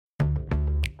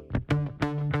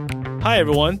Hi,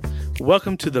 everyone.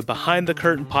 Welcome to the Behind the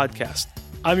Curtain podcast.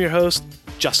 I'm your host,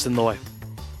 Justin Loy.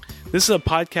 This is a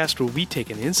podcast where we take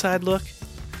an inside look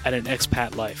at an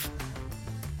expat life.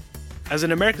 As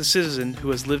an American citizen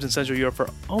who has lived in Central Europe for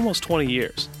almost 20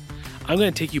 years, I'm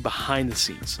going to take you behind the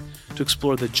scenes to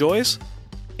explore the joys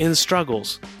and the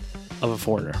struggles of a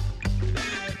foreigner.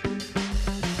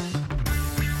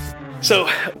 So,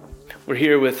 we're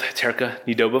here with Terka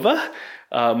Nidobova,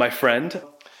 my friend.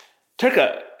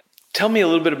 Terka, tell me a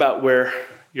little bit about where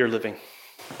you're living.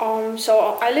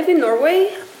 So I live in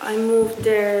Norway. I moved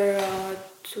there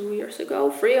 2 years ago,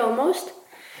 3 almost.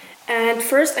 And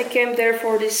first I came there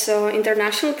for this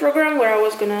international program where I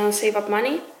was gonna save up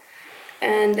money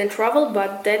and then travel,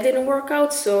 but that didn't work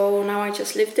out. So now I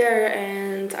just live there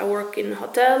and I work in a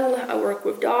hotel. I work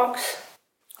with dogs.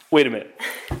 Wait a minute.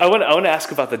 I want to ask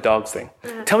about the dogs thing.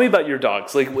 Tell me about your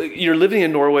dogs. Like, you're living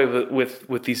in Norway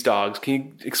with these dogs. Can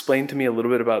you explain to me a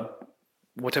little bit about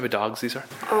what type of dogs these are?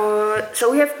 So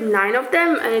we have 9 of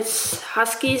them, and it's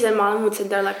huskies and malamutes, and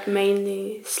they're like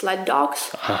mainly sled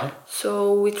dogs. Uh-huh.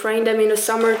 So we train them in the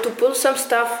summer to pull some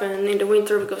stuff, and in the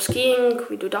winter we go skiing,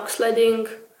 we do dog sledding,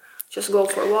 just go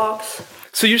for walks.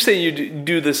 So you're saying you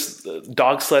do this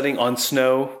dog sledding on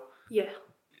snow? Yeah.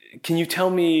 Can you tell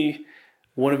me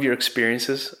one of your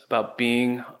experiences about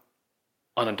being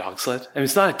on a dog sled? I mean,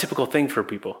 it's not a typical thing for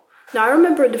people. Now, I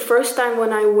remember the first time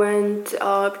when I went,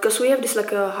 because we have this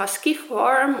like a husky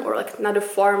farm, or like not a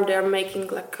farm, they're making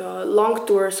like long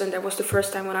tours, and that was the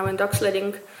first time when I went dog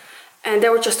sledding. And they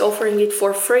were just offering it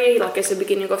for free, like as the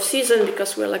beginning of season,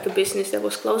 because we're like a business that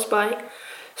was close by.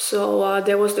 So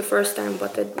that was the first time,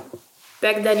 but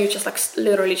back then you just like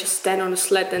literally just stand on a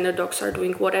sled and the dogs are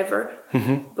doing whatever.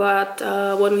 Mm-hmm. But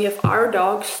when we have our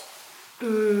dogs,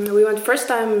 we went first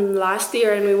time last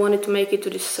year and we wanted to make it to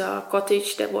this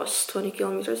cottage that was 20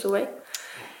 kilometers away.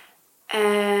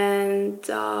 And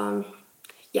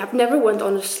I've never went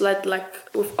on a sled like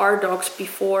with our dogs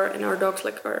before, and our dogs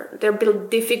they're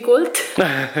built difficult.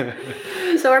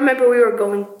 So I remember we were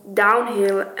going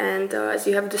downhill, and as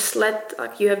you have the sled,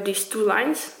 like you have these 2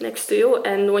 lines next to you,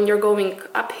 and when you're going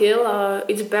uphill,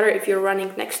 it's better if you're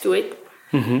running next to it.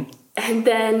 Mm-hmm. And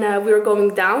then we were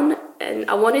going down, and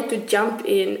I wanted to jump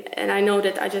in, and I know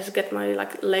that I just get my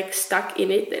leg stuck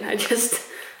in it, and I just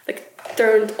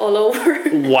turned all over.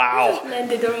 Wow!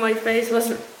 Landed on my face.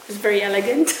 Was very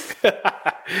elegant.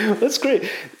 That's great.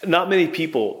 Not many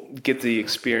people get the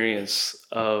experience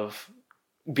of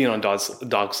being on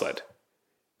dog sled.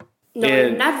 No,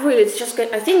 not really. It's just,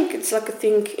 I think it's like a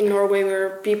thing in Norway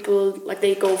where people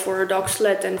they go for a dog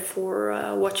sled and for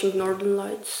watching Northern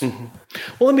Lights. Mm-hmm.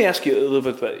 Well, let me ask you a little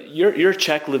bit about you're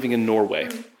Czech living in Norway.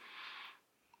 Mm-hmm.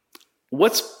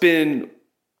 What's been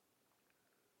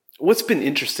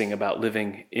interesting about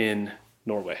living in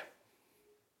Norway?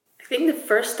 I think the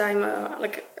first time, I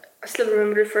still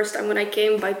remember the first time when I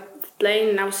came by plane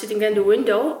and I was sitting in the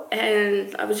window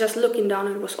and I was just looking down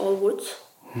and it was all woods.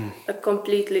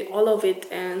 Completely, all of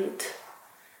it. And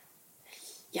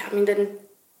yeah, I mean, then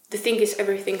the thing is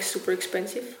everything's super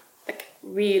expensive,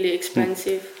 really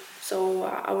expensive. So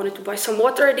I wanted to buy some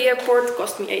water at the airport. It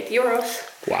cost me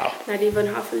 €8. Wow. Not even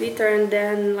half a liter. And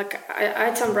then I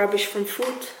had some rubbish from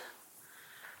food.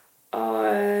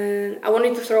 I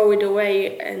wanted to throw it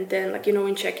away, and then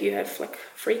in Czech you have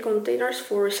 3 containers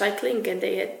for recycling, and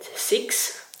they had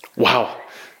 6. Wow.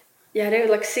 Yeah, they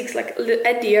were 6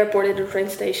 at the airport at the train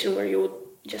station where you would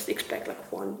just expect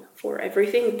 1 for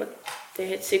everything, but they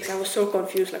had 6. I was so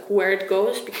confused where it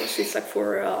goes, because it's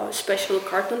for special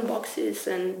carton boxes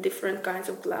and different kinds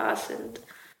of glass. And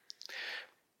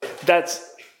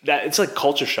it's like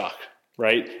culture shock,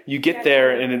 right? You get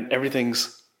there and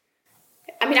everything's.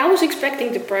 I mean, I was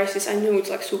expecting the prices. I knew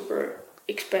it's super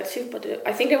expensive, but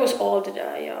I think that was all that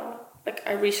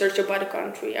I researched about the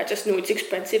country. I just knew it's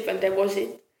expensive, and that was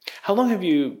it. How long have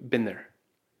you been there?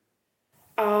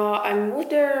 I moved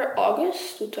there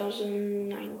August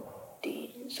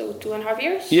 2019, so 2.5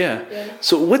 years. Yeah.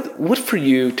 So what for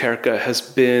you, Terka, has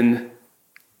been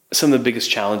some of the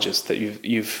biggest challenges that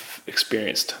you've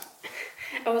experienced?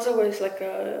 I was always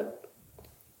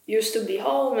used to be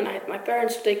home, and I had my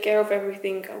parents to take care of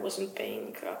everything. I wasn't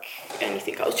paying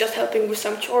anything. I was just helping with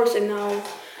some chores, and now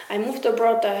I moved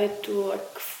abroad. I had to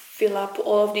fill up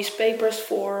all of these papers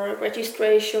for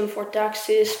registration, for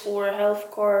taxes, for health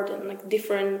card, and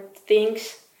different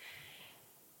things.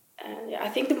 And I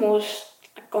think the most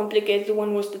complicated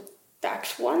one was the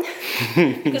tax one,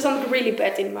 because I'm really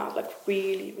bad in math,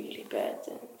 really, really bad.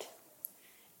 And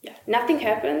yeah, nothing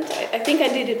happened. I think I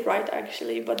did it right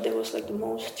actually, but that was like the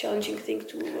most challenging thing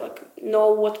to like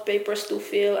know what papers to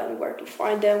fill and where to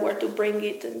find them, where to bring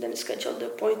it, and then schedule the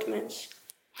appointments.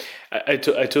 I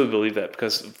totally believe that,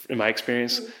 because in my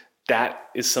experience, that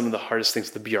is some of the hardest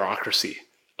things, the bureaucracy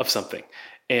of something.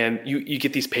 And you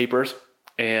get these papers,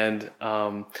 and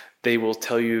they will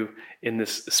tell you in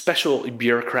this special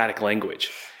bureaucratic language,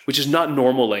 which is not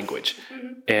normal language.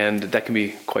 And that can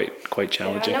be quite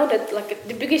challenging. Yeah, I know that like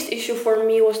the biggest issue for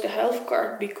me was the health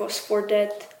card, because for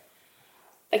that,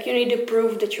 like you need to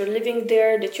prove that you're living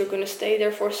there, that you're gonna stay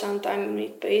there for some time. You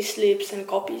need pay slips and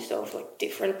copies of like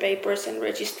different papers and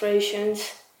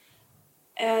registrations.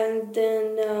 And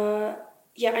then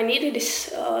I needed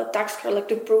this tax card like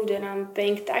to prove that I'm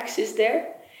paying taxes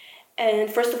there. And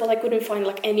first of all, I couldn't find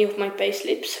like any of my pay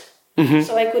slips,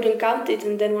 so I couldn't count it.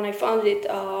 And then when I found it,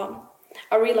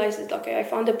 I realized that okay, I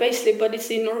found a pay slip, but it's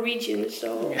in Norwegian,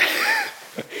 so.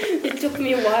 It took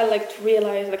me a while like to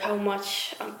realize like how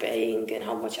much I'm paying and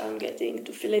how much I'm getting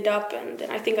to fill it up, and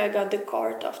then I think I got the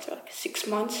card after like 6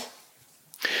 months.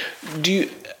 Do you,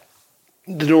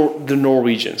 the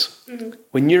Norwegians,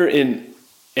 when you're in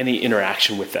any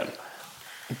interaction with them,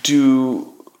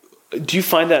 do you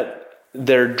find that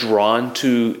they're drawn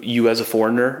to you as a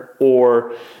foreigner,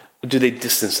 or do they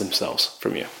distance themselves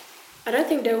from you? I don't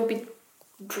think they will be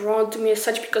drawn to me as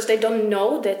such, because they don't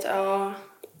know that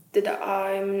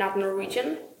I'm not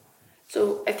Norwegian.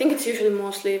 So I think it's usually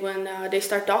mostly when they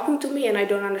start talking to me and I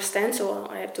don't understand, so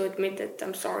I have to admit that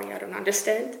I'm sorry, I don't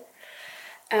understand.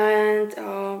 And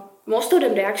most of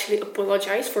them, they actually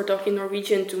apologize for talking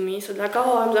Norwegian to me. So like,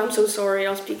 oh, I'm so sorry,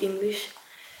 I'll speak English.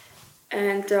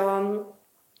 And then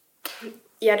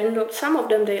some of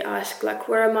them, they ask like,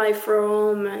 where am I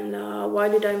from, and why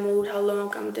did I move, how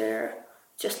long I'm there.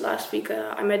 Just last week,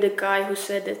 I met a guy who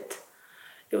said that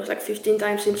he was like 15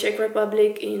 times in Czech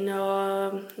Republic, in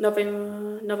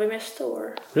Nové Mesto,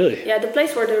 or Really? Yeah, the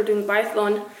place where they were doing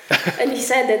biathlon. And he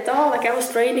said that I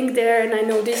was training there, and I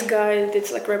know this guy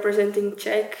that's like representing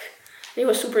Czech. He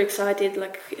was super excited.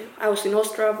 Like I was in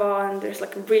Ostrava, and there's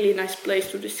like a really nice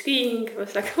place to do skiing. I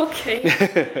was like,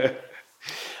 okay.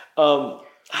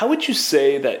 How would you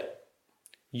say that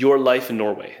your life in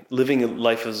Norway, living a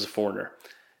life as a foreigner,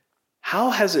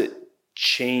 how has it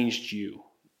changed you?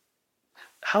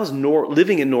 How's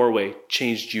living in Norway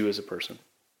changed you as a person?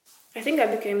 I think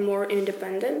I became more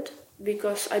independent,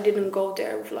 because I didn't go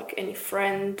there with like any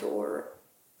friend or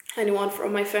anyone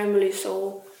from my family.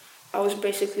 So I was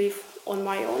basically on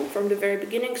my own from the very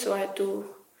beginning. So I had to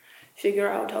figure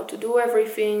out how to do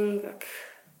everything, like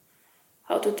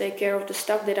how to take care of the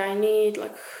stuff that I need,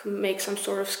 like make some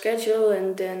sort of schedule,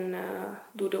 and then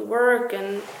do the work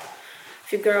and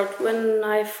figure out when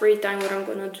I have free time what I'm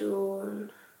gonna do.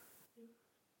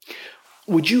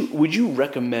 Would you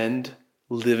recommend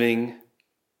living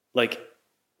like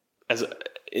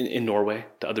in Norway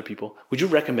to other people? Would you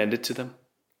recommend it to them?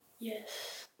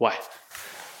 Yes. Why?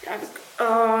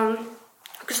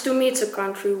 Because to me it's a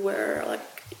country where like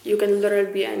you can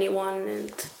literally be anyone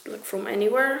and like from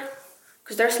anywhere.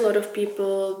 Because there's a lot of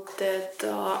people that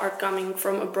are coming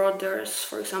from abroad. There's,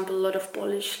 for example, a lot of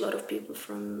Polish, a lot of people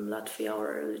from Latvia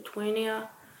or Lithuania.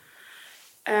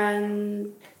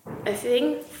 And I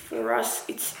think for us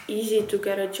it's easy to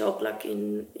get a job like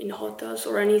in hotels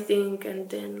or anything, and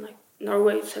then like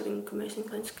Norway is having amazing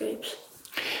landscapes.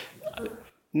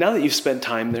 Now that you've spent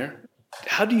time there,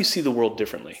 how do you see the world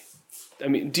differently? I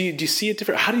mean, do you see it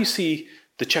different? How do you see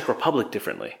the Czech Republic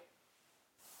differently?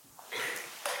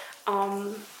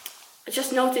 I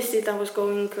just noticed it. I was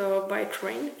going by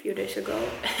train a few days ago,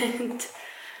 and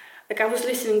like I was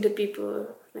listening to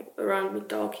people like around me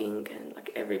talking, and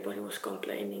like everybody was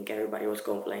complaining. Everybody was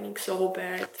complaining so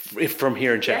bad. From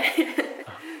here in Czech.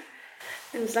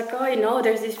 And it's like, oh,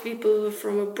 there's these people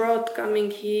from abroad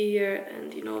coming here,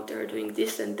 and they're doing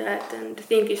this and that. And the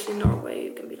thing is, in Norway,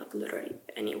 you can be like literally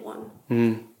anyone.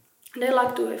 Mm. They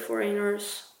like to have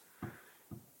foreigners.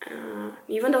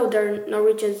 Even though they're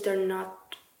Norwegians, they're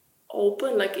not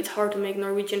open. Like it's hard to make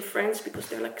Norwegian friends because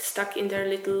they're like stuck in their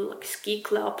little like ski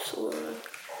clubs or like,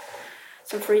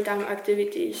 some free time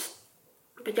activities.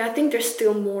 But yeah, I think they're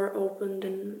still more open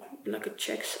than like the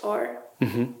Czechs are.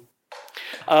 Mm-hmm.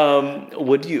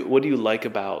 What do you like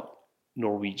about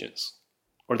Norwegians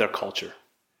or their culture?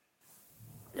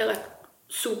 They're like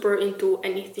super into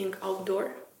anything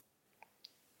outdoor.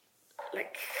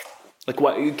 Like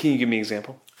what? Can you give me an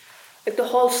example? Like the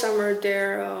whole summer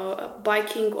they're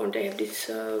biking, or they have these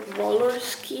roller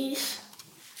skis.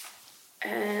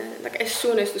 And like as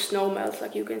soon as the snow melts,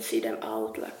 like you can see them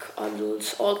out, like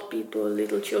adults, old people,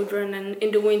 little children. And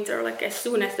in the winter, like as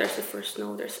soon as there's the first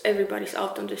snow, everybody's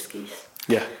out on the skis.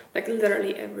 Yeah. Like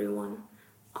literally everyone.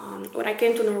 When I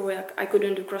came to Norway, like, I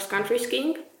couldn't do cross-country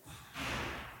skiing.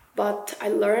 But I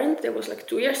learned, that was like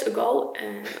 2 years ago,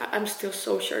 and I'm still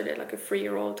so sure that like a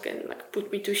 3-year-old can like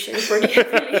put me to shame pretty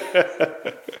heavily.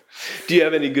 Do you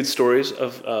have any good stories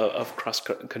of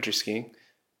cross-country skiing?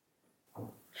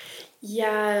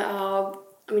 Yeah,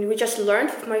 I mean, we just learned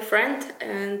with my friend,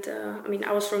 and I mean,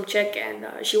 I was from Czech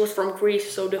and she was from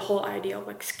Greece, so the whole idea of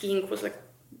like skiing was like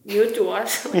new to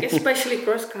us, like especially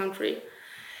cross-country.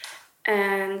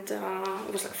 And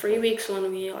it was like 3 weeks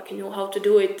when we like knew how to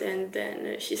do it, and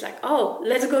then she's like, "Oh,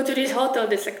 let's go to this hotel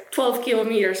that's like 12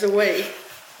 kilometers away."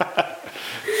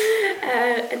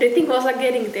 And the thing was like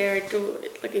getting there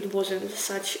it wasn't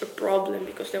such a problem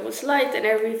because there was light and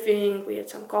everything. We had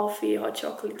some coffee, hot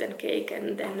chocolate and cake,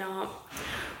 and then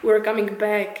we were coming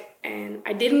back, and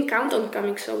I didn't count on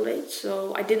coming so late,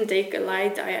 so I didn't take a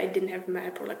light. I didn't have a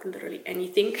map or like literally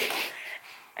anything.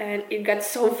 And it got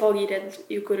so foggy that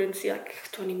you couldn't see like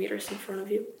 20 meters in front of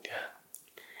you. Yeah.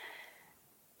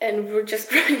 And we were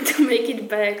just trying to make it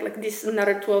back, like this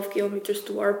another 12 kilometers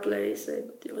to our place.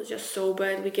 And it was just so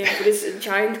bad. We came to this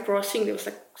giant crossing. There was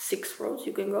like 6 roads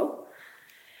you can go.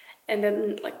 And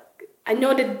then like, I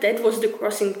know that was the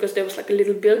crossing because there was like a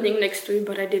little building next to it,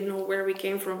 but I didn't know where we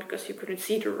came from because you couldn't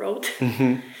see the road.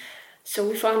 Mm-hmm. So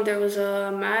we found there was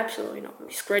a map, so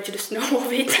we scratched the snow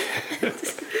of it.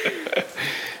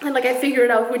 And like I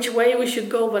figured out which way we should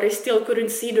go, but I still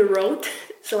couldn't see the road.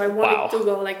 So I wanted to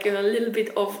go like a little bit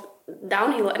of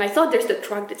downhill, and I thought there's the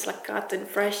truck that's like cut and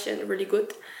fresh and really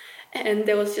good. And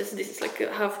there was just this like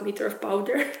a half meter of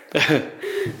powder.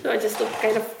 So I just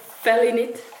kind of fell in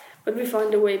it, but we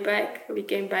found the way back. We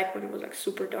came back when it was like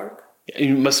super dark.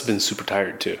 You must have been super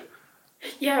tired too.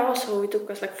 Yeah, also it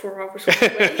took us like 4 hours one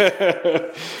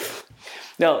way.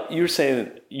 Now, you were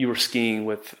saying you were skiing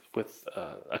with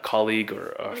a colleague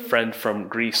or a friend from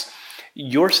Greece.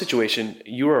 Your situation,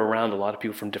 you were around a lot of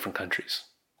people from different countries,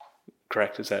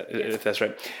 correct? Is that Yes. If that's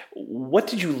right? What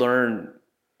did you learn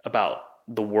about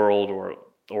the world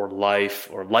or life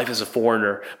as a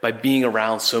foreigner by being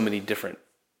around so many different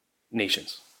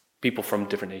nations, people from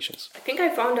different nations? I think I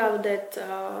found out that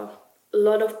a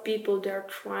lot of people, they're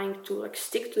trying to like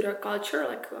stick to their culture,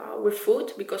 like with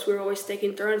food, because we're always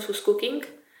taking turns who's cooking.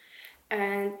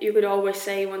 And you could always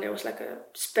say when there was like a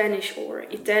Spanish or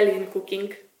Italian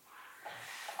cooking,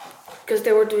 because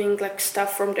they were doing like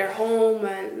stuff from their home,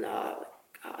 and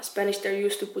Spanish, they're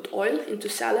used to put oil into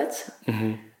salads.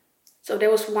 Mm-hmm. So there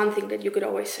was one thing that you could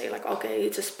always say, like, okay,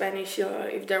 it's a Spanish.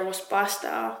 If there was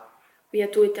pasta, we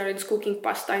had 2 Italians cooking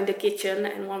pasta in the kitchen,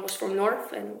 and one was from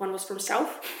north and one was from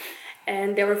south.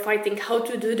 And they were fighting how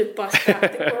to do the pasta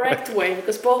the correct way,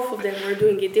 because both of them were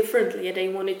doing it differently, and they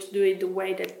wanted to do it the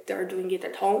way that they're doing it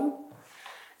at home.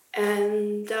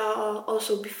 And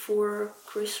also before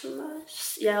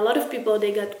Christmas, yeah, a lot of people,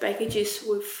 they got packages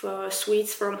with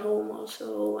sweets from home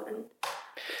also. And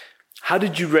how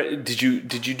did you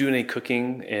did you do any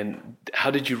cooking, and how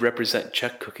did you represent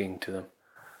Czech cooking to them?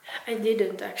 I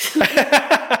didn't actually.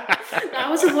 I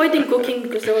was avoiding cooking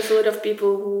because there was a lot of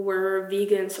people who were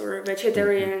vegans or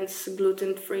vegetarians,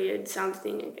 gluten-free and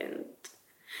something. And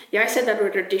yeah, I said I'd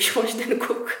rather dishwash than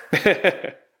cook.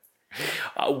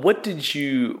 What did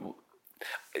you...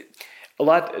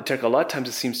 Terka, a lot of times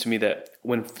it seems to me that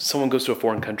when someone goes to a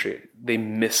foreign country, they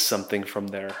miss something from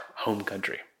their home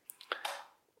country.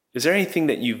 Is there anything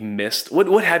that you've missed?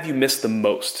 What have you missed the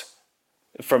most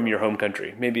from your home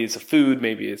country? Maybe it's a food,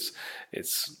 maybe it's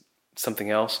something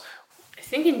else. I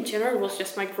think in general it was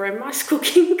just my grandma's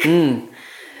cooking.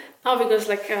 No, because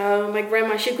like my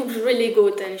grandma, she cooks really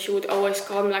good, and she would always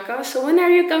call me like, "Oh, so when are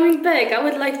you coming back? I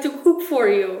would like to cook for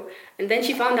you." And then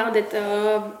she found out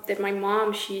that my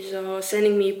mom, she's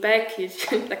sending me back. She's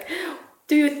like,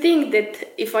 "Do you think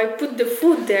that if I put the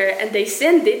food there and they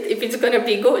send it, if it's gonna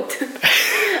be good?"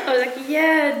 I was like,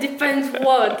 "Yeah, depends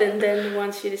what." And then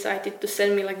once she decided to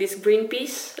send me like this green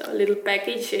peas, a little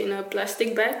package in a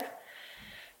plastic bag.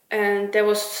 And that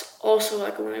was also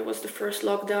like when it was the first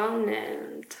lockdown,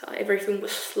 and everything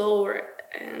was slower.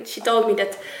 And she told me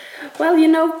that, well,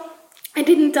 I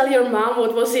didn't tell your mom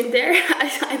what was in there.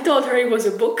 I told her it was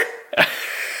a book.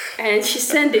 And she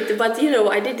sent it. But,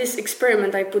 I did this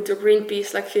experiment. I put the green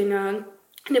peas like in a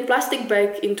plastic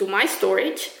bag into my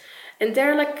storage. And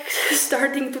they're like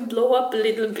starting to blow up a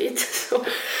little bit.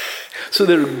 So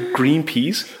they're green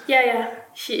peas? Yeah.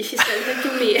 She sent it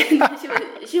to me,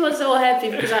 and she was so happy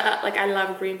because I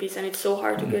love green peas, and it's so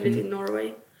hard to get it in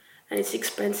Norway. and it's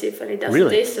expensive and it doesn't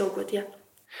Really? taste so good. Yeah.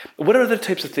 What other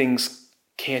types of things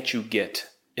can't you get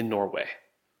in Norway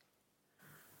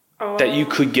that you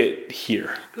could get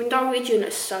here? I mean, Norwegian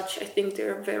as such, I think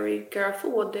they're very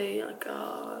careful what they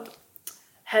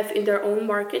have in their own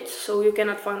markets. So you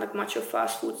cannot find like much of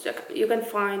fast foods. Like, you can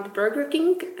find Burger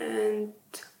King and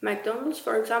McDonald's,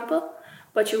 for example,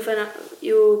 but you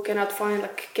cannot find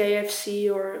like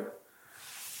KFC or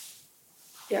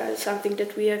something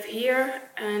that we have here.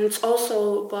 And it's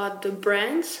also about the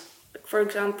brands. Like, for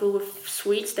example, with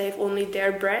sweets, they have only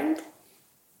their brand.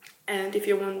 And if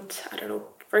you want, I don't know,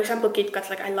 for example, Kit Kats,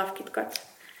 like I love Kit Kats,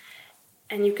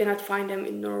 and you cannot find them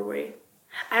in Norway.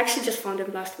 I actually just found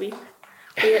them last week.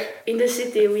 In the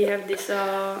city, we have this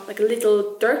like a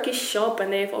little Turkish shop,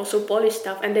 and they have also Polish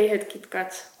stuff, and they had Kit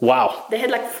Kats. Wow. They had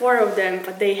like 4 of them,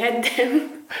 but they had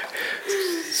them.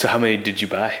 So how many did you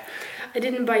buy? I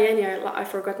didn't buy any. I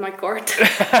forgot my card.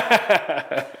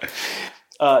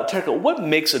 Terka, what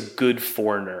makes a good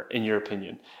foreigner, in your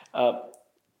opinion?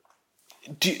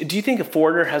 Do you think a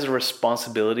foreigner has a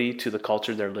responsibility to the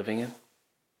culture they're living in?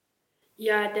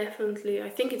 Yeah, definitely. I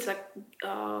think it's like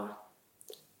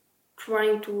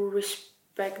trying to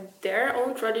respect their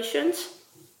own traditions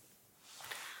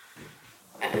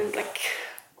and like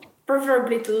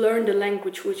preferably to learn the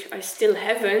language, which I still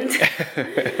haven't.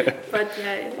 But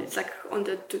yeah, it's like on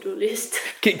the to-do list.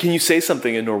 Can you say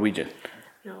something in Norwegian?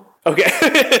 No. Okay,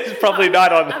 it's probably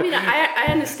not on. I mean, I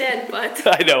understand, but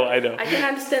I know. I can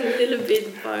understand a little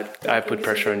bit, but I put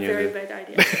pressure on you. Very bad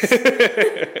idea.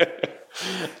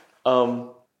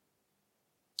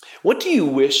 What do you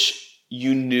wish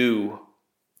you knew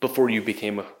before you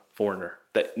became a foreigner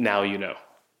that now you know?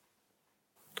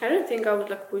 I don't think I would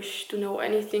like wish to know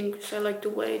anything, because I like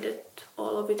the way that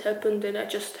all of it happened, and I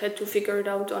just had to figure it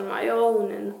out on my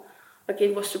own, and like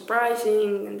it was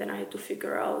surprising, and then I had to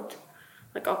figure out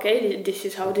like, okay, this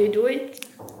is how they do it.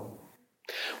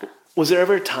 Was there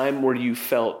ever a time where you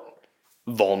felt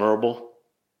vulnerable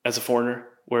as a foreigner,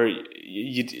 where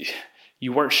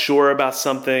you weren't sure about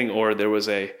something, or there was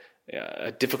a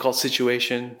difficult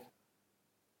situation?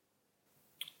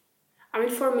 I mean,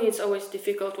 for me, it's always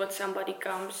difficult when somebody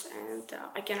comes and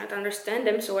I cannot understand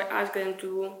them, so I ask them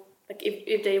to, like,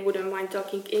 if they wouldn't mind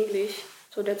talking English.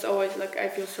 So that's always like, I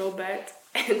feel so bad.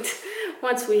 And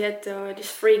once we had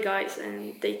these 3 guys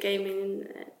and they came in,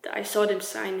 and I saw them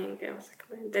signing. I was like,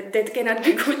 man, that cannot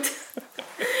be good.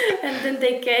 And then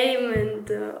they came, and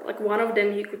like one of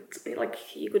them, he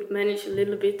could manage a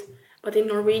little bit, but in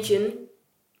Norwegian.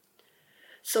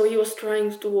 So he was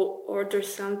trying to order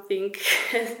something,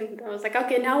 and I was like,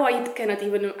 okay, now I cannot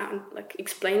even like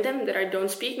explain them that I don't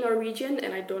speak Norwegian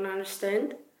and I don't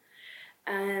understand.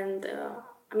 And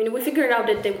I mean, we figured out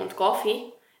that they want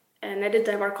coffee. And at the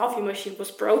time, our coffee machine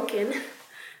was broken.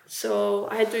 So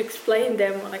I had to explain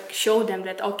them, like show them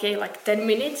that, okay, like 10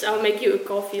 minutes, I'll make you a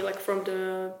coffee, like from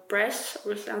the press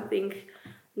or something.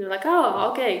 And they're like,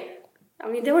 oh, okay. I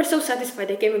mean, they were so satisfied.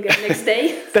 They came again next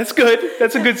day. That's good.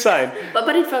 That's a good sign.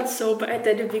 But it felt so bad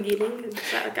at the beginning.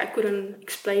 It's like I couldn't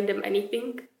explain them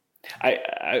anything.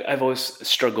 I've always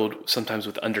struggled sometimes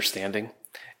with understanding.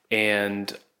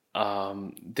 And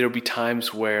there'll be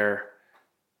times where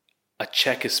a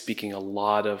Czech is speaking a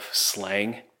lot of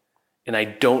slang, and I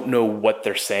don't know what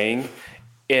they're saying.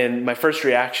 And my first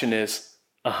reaction is,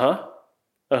 yeah,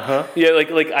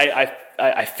 like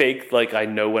I fake like I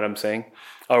know what I'm saying,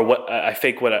 or what I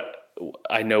fake what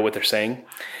I know what they're saying,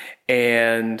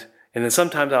 and then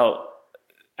sometimes I'll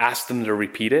ask them to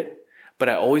repeat it, but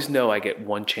I always know I get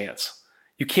one chance.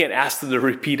 You can't ask them to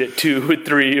repeat it 2,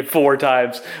 3, 4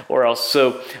 times, or else.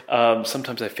 So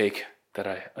sometimes I fake that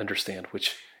I understand,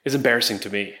 which is embarrassing to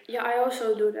me. Yeah, I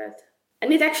also do that.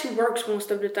 And it actually works most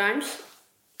of the times.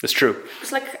 It's true.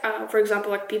 It's like, for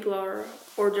example, like people are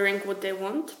ordering what they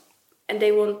want. And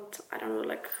they want, I don't know,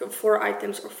 like 4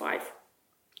 items or 5.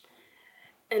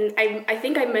 And I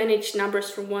think I manage numbers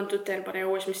from 1 to 10, but I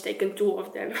always mistaken 2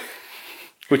 of them.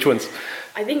 Which ones?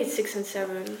 I think it's 6 and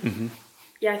 7. Mm-hmm.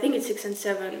 Yeah, I think it's 6 and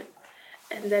 7.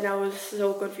 And then I was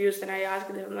so confused, and I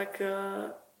asked them, like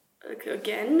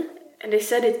again? And they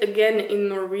said it again in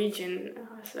Norwegian.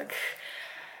 I was like,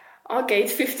 okay,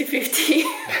 it's 50-50.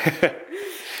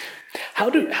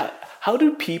 How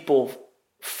do people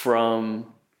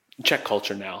from Czech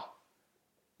culture now,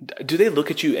 do they look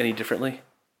at you any differently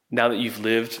now that you've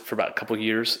lived for about a couple of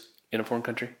years in a foreign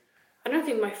country? I don't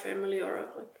think my family or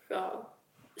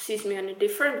sees me any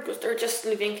different, because they're just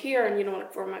living here, and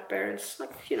like for my parents,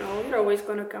 like they're always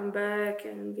gonna come back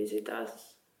and visit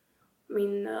us. I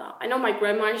mean, I know my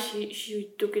grandma,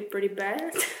 she took it pretty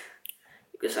bad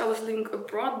because I was living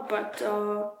abroad, but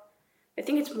I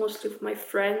think it's mostly with my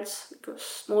friends,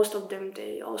 because most of them,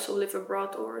 they also live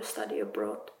abroad or study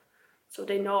abroad. So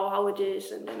they know how it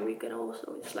is, and then we can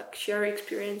also, it's like share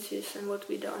experiences and what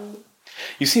we done.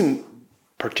 You seem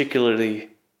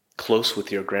particularly close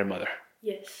with your grandmother.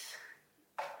 Yes.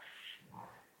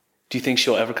 Do you think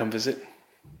she'll ever come visit?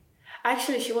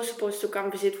 Actually, she was supposed to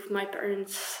come visit with my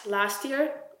parents last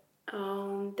year.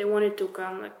 They wanted to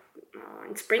come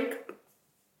in spring.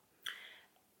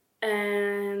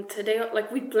 And they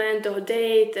we planned the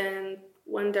date and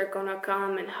when they're gonna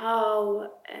come and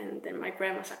how. And then my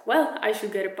grandma's like, well, I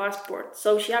should get a passport.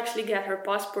 So she actually got her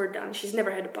passport done. She's never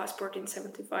had a passport in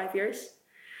 75 years.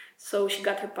 So she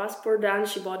got her passport done.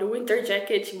 She bought a winter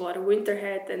jacket. She bought a winter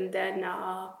hat. And then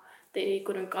they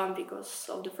couldn't come because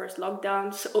of the first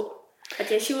lockdown. So, but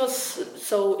yeah, she was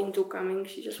so into coming.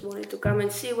 She just wanted to come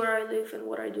and see where I live and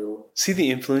what I do. See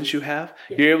the influence you have?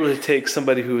 Yeah. You're able to take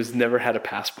somebody who has never had a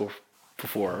passport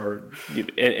before,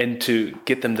 and to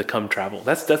get them to come travel.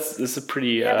 That's a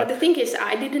pretty. Yeah, but the thing is,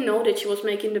 I didn't know that she was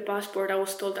making the passport. I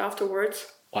was told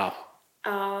afterwards. Wow.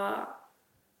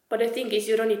 But the thing is,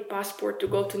 you don't need passport to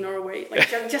go to Norway.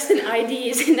 Just an ID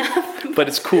is enough. But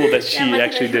it's cool that she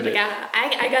actually did it. Yeah,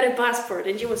 I got a passport,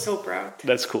 and she was so proud.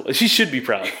 That's cool. She should be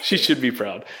proud. She should be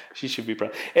proud. She should be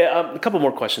proud. A couple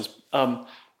more questions.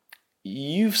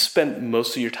 You've spent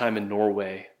most of your time in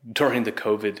Norway during the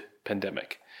COVID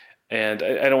pandemic. And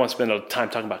I don't want to spend a lot of time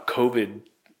talking about COVID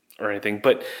or anything,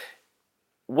 but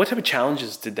what type of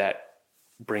challenges did that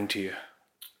bring to you?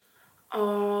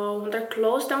 They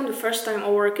closed down the first time I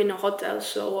worked in a hotel,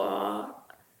 so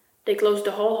they closed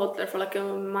the whole hotel for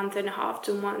a month and a half,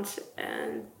 2 months,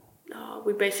 and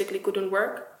we basically couldn't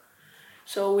work.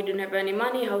 So we didn't have any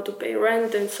money, how to pay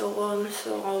rent and so on,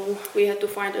 so we had to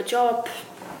find a job.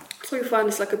 So we found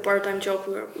this a part-time job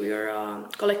where we were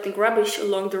collecting rubbish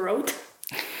along the road.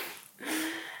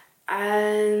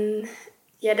 And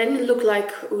yeah, then it looked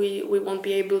like we won't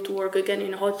be able to work again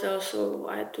in a hotel, so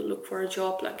I had to look for a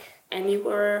job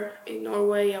anywhere in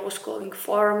Norway. I was calling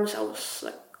farms, I was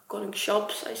calling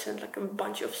shops. I sent a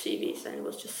bunch of CVs, and it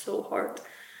was just so hard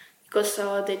because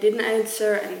they didn't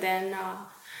answer. And then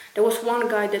there was one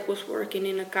guy that was working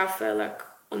in a cafe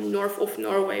on north of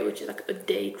Norway, which is a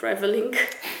day traveling.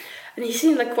 And he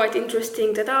seemed quite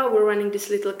interesting that, we're running this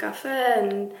little cafe,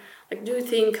 and do you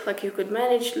think you could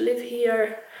manage to live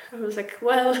here? I was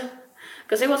well,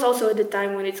 because it was also at the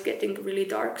time when it's getting really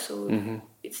dark, so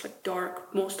it's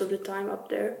dark most of the time up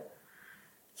there.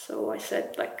 So I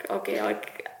said okay,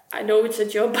 I know it's a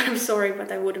job, but I'm sorry,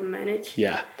 but I wouldn't manage.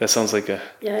 Yeah, that sounds like a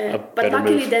but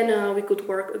luckily move. Then we could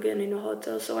work again in a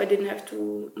hotel, so I didn't have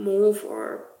to move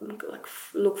or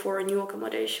look for a new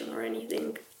accommodation or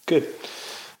anything. Good,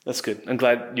 that's good. I'm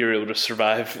glad you were able to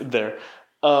survive there.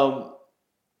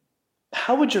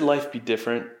 How would your life be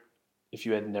different if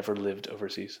you had never lived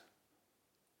overseas?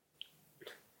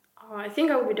 I think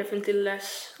I would be definitely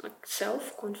less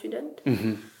self-confident.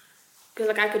 Because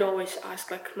I could always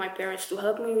ask my parents to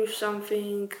help me with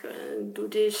something, do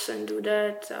this and do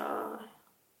that. I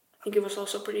think it was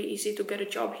also pretty easy to get a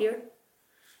job here.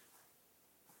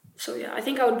 So yeah, I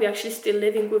think I would be actually still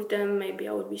living with them. Maybe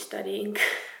I would be studying.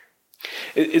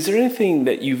 Is there anything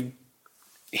that you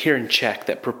here in Czech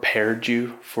that prepared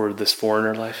you for this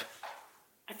foreigner life?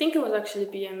 I think it was actually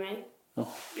BMA.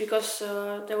 Because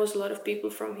there was a lot of people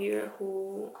from here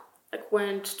who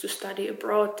went to study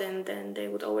abroad, and then they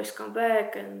would always come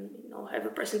back and have a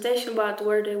presentation about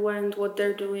where they went, what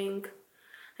they're doing.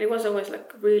 And it was always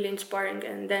really inspiring.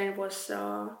 And then it was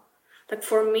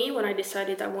for me, when I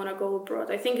decided I want to go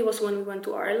abroad, I think it was when we went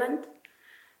to Ireland.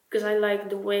 Because I liked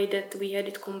the way that we had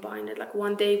it combined.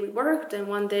 One day we worked, and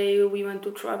one day we went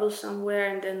to travel somewhere,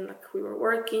 and then we were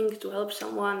working to help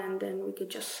someone, and then we could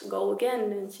just go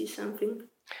again and see something.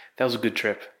 That was a good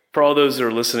trip. For all those that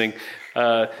are listening,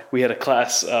 we had a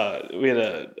class. We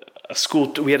had a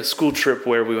school. We had a school trip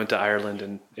where we went to Ireland,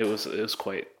 and it was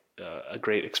quite a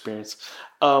great experience.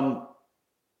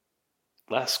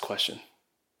 Last question,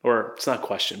 or it's not a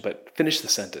question, but finish the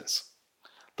sentence.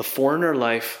 The foreigner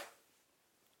life.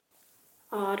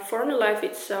 The foreigner life,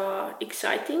 it's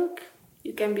exciting.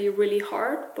 It can be really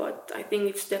hard, but I think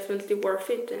it's definitely worth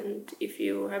it. And if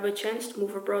you have a chance to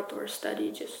move abroad or study,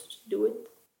 just do it.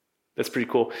 That's pretty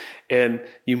cool. And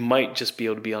you might just be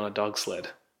able to be on a dog sled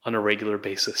on a regular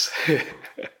basis.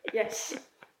 Yes,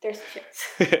 there's a chance.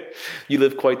 You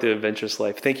live quite the adventurous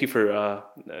life. Thank you,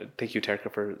 Terka,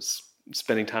 for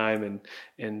spending time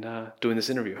and doing this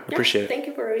interview. I appreciate it. Thank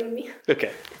you for having me.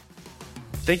 Okay.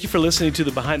 Thank you for listening to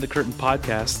the Behind the Curtain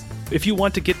podcast. If you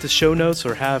want to get the show notes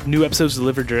or have new episodes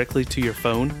delivered directly to your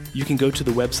phone, you can go to the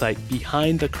website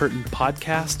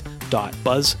behindthecurtainpodcast.com.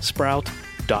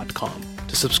 podcast.buzzsprout.com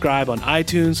to subscribe on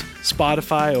iTunes,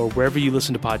 Spotify, or wherever you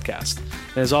listen to podcasts.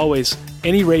 And as always,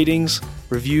 any ratings,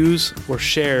 reviews, or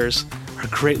shares are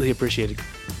greatly appreciated.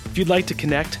 If you'd like to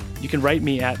connect, you can write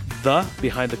me at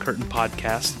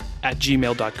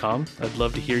thebehindthecurtainpodcast@gmail.com. I'd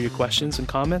love to hear your questions and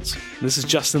comments. This is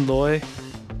Justin Loy.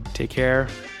 Take care,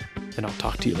 and I'll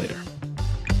talk to you later.